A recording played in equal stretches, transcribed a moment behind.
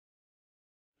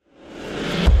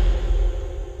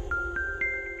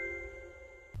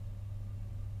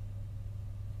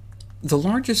The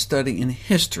largest study in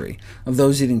history of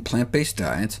those eating plant-based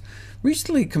diets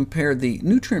recently compared the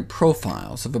nutrient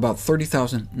profiles of about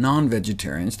 30,000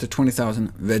 non-vegetarians to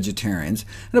 20,000 vegetarians,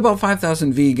 and about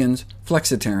 5,000 vegans,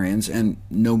 flexitarians, and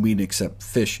no-meat except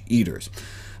fish eaters,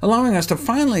 allowing us to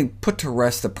finally put to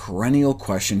rest the perennial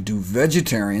question, do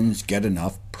vegetarians get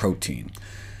enough protein?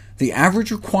 The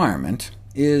average requirement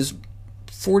is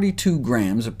 42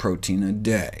 grams of protein a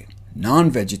day.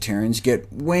 Non-vegetarians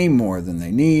get way more than they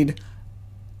need,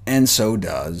 and so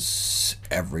does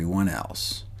everyone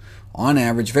else. On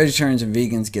average, vegetarians and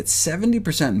vegans get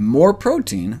 70% more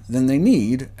protein than they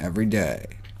need every day.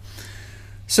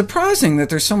 Surprising that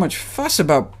there's so much fuss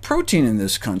about protein in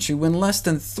this country when less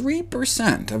than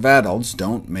 3% of adults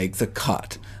don't make the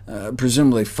cut,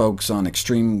 presumably folks on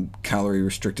extreme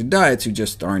calorie-restricted diets who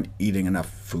just aren't eating enough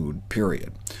food,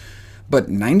 period. But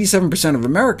 97% of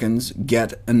Americans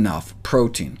get enough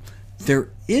protein. There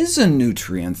is a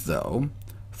nutrient, though,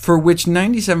 for which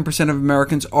 97% of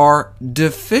Americans are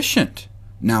deficient.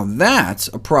 Now that's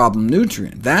a problem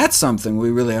nutrient. That's something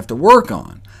we really have to work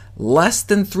on. Less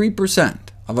than 3%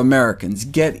 of Americans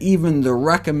get even the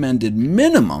recommended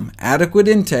minimum adequate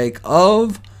intake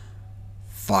of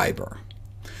fiber.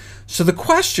 So the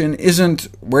question isn't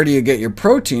where do you get your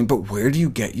protein, but where do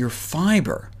you get your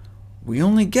fiber? We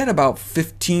only get about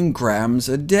 15 grams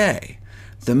a day.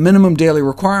 The minimum daily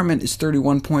requirement is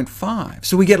 31.5,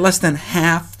 so we get less than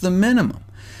half the minimum.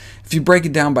 If you break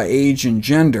it down by age and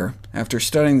gender, after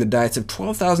studying the diets of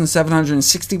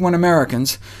 12,761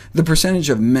 Americans, the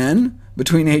percentage of men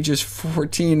between ages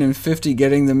 14 and 50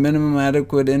 getting the minimum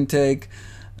adequate intake,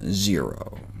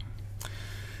 0.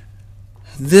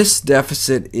 This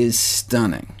deficit is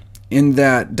stunning, in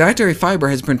that dietary fiber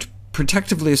has been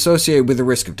protectively associated with the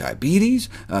risk of diabetes,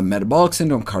 metabolic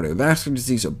syndrome, cardiovascular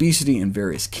disease, obesity, and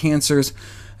various cancers,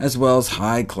 as well as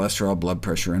high cholesterol, blood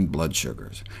pressure, and blood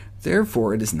sugars.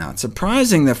 Therefore, it is not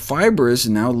surprising that fiber is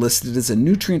now listed as a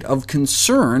nutrient of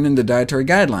concern in the dietary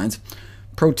guidelines.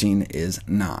 Protein is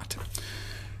not.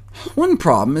 One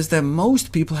problem is that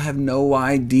most people have no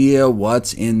idea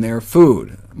what's in their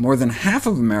food. More than half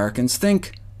of Americans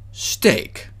think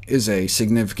steak is a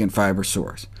significant fiber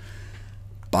source.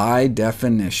 By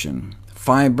definition,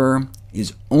 fiber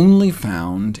is only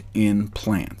found in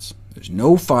plants. There's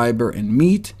no fiber in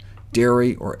meat,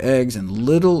 dairy, or eggs, and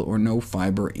little or no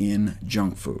fiber in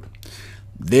junk food.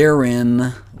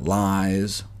 Therein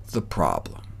lies the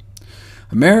problem.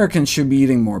 Americans should be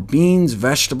eating more beans,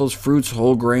 vegetables, fruits,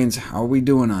 whole grains. How are we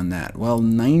doing on that? Well,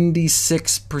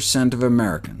 96% of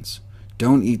Americans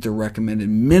don't eat the recommended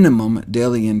minimum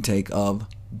daily intake of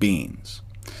beans.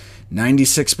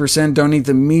 96% don't eat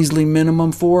the measly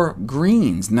minimum for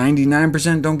greens.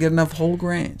 99% don't get enough whole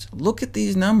grains. Look at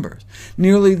these numbers.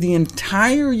 Nearly the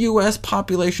entire U.S.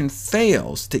 population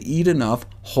fails to eat enough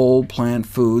whole plant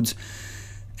foods,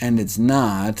 and it's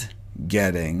not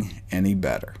getting any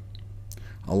better.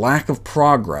 A lack of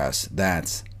progress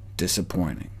that's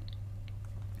disappointing.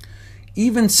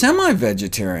 Even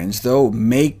semi-vegetarians, though,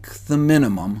 make the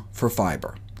minimum for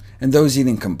fiber, and those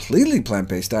eating completely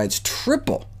plant-based diets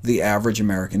triple the average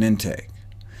American intake.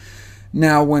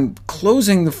 Now, when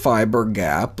closing the fiber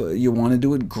gap, you want to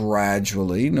do it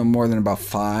gradually, no more than about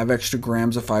 5 extra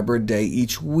grams of fiber a day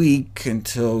each week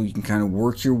until you can kind of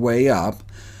work your way up,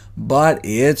 but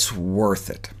it's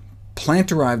worth it.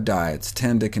 Plant-derived diets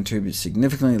tend to contribute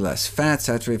significantly less fat,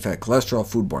 saturated fat, cholesterol,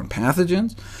 foodborne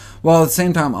pathogens, while at the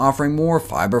same time offering more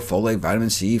fiber, folate, vitamin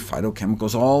C,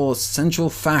 phytochemicals, all essential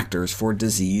factors for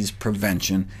disease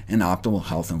prevention and optimal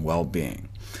health and well-being.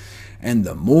 And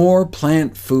the more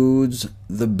plant foods,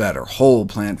 the better. Whole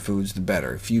plant foods, the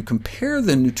better. If you compare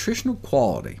the nutritional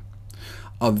quality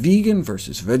of vegan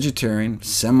versus vegetarian,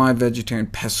 semi-vegetarian,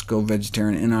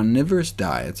 pesco-vegetarian, and omnivorous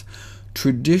diets,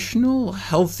 traditional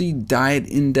healthy diet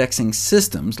indexing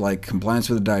systems, like compliance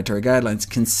with the dietary guidelines,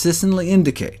 consistently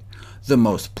indicate the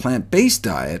most plant-based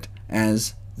diet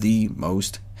as the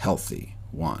most healthy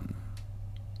one.